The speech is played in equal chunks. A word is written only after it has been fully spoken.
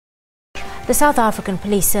The South African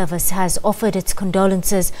Police Service has offered its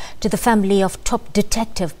condolences to the family of top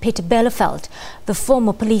detective Piet Byleveld. The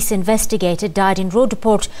former police investigator died in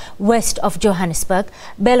Roodeport, west of Johannesburg.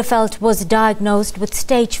 Byleveld was diagnosed with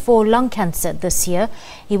stage 4 lung cancer this year.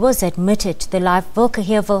 He was admitted to the Life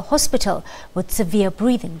Wilgeheuwel Hospital with severe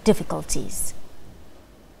breathing difficulties.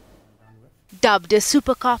 Dubbed a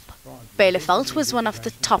super cop, Byleveld was one of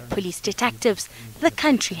the top police detectives the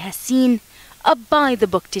country has seen. A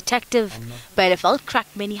by-the-book detective, Byleveld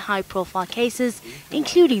cracked many high-profile cases,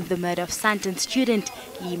 including the murder of Sandton student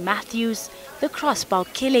Lee Matthews, the crossbow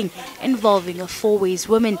killing involving a four-ways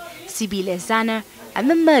woman, Sibylle Zanner, and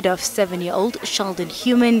the murder of 7-year-old Sheldon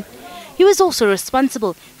Human. He was also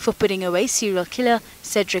responsible for putting away serial killer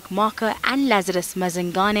Cedric Marker and Lazarus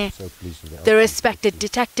Mazingane. The respected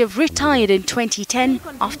detective retired in 2010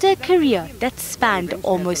 after a career that spanned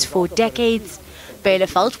almost 4 decades.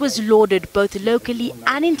 Byleveld was lauded both locally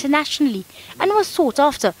and internationally and was sought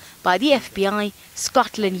after by the FBI,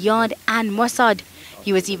 Scotland Yard and Mossad.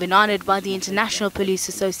 He was even honoured by the International Police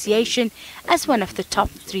Association as one of the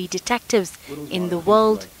top 3 detectives in the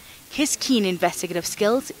world. His keen investigative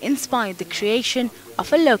skills inspired the creation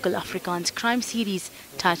of a local Afrikaans crime series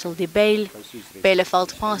titled The Bail.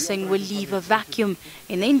 Byleveld passing will leave a vacuum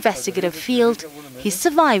in the investigative field. He's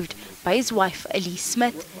survived by his wife Elise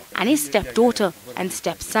Smith and his stepdaughter and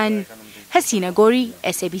stepson. Hasina Gori,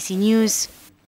 SABC News.